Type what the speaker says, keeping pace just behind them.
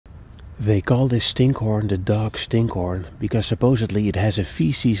They call this stinkhorn the dog stinkhorn because supposedly it has a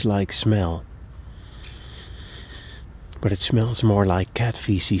feces-like smell. But it smells more like cat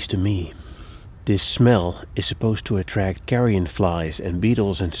feces to me. This smell is supposed to attract carrion flies and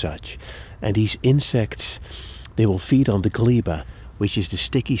beetles and such. And these insects, they will feed on the gleba, which is the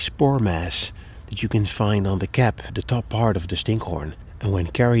sticky spore mass that you can find on the cap, the top part of the stinkhorn. And when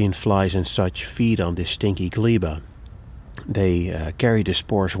carrion flies and such feed on this stinky gleba, they carry the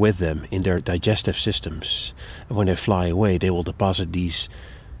spores with them in their digestive systems. And when they fly away, they will deposit these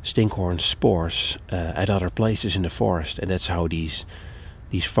stinkhorn spores at other places in the forest. And that's how these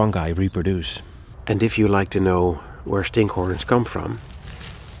fungi reproduce. And if you like to know where stinkhorns come from,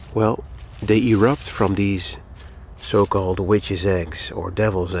 well, they erupt from these so-called witches' eggs or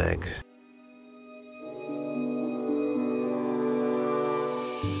devil's eggs.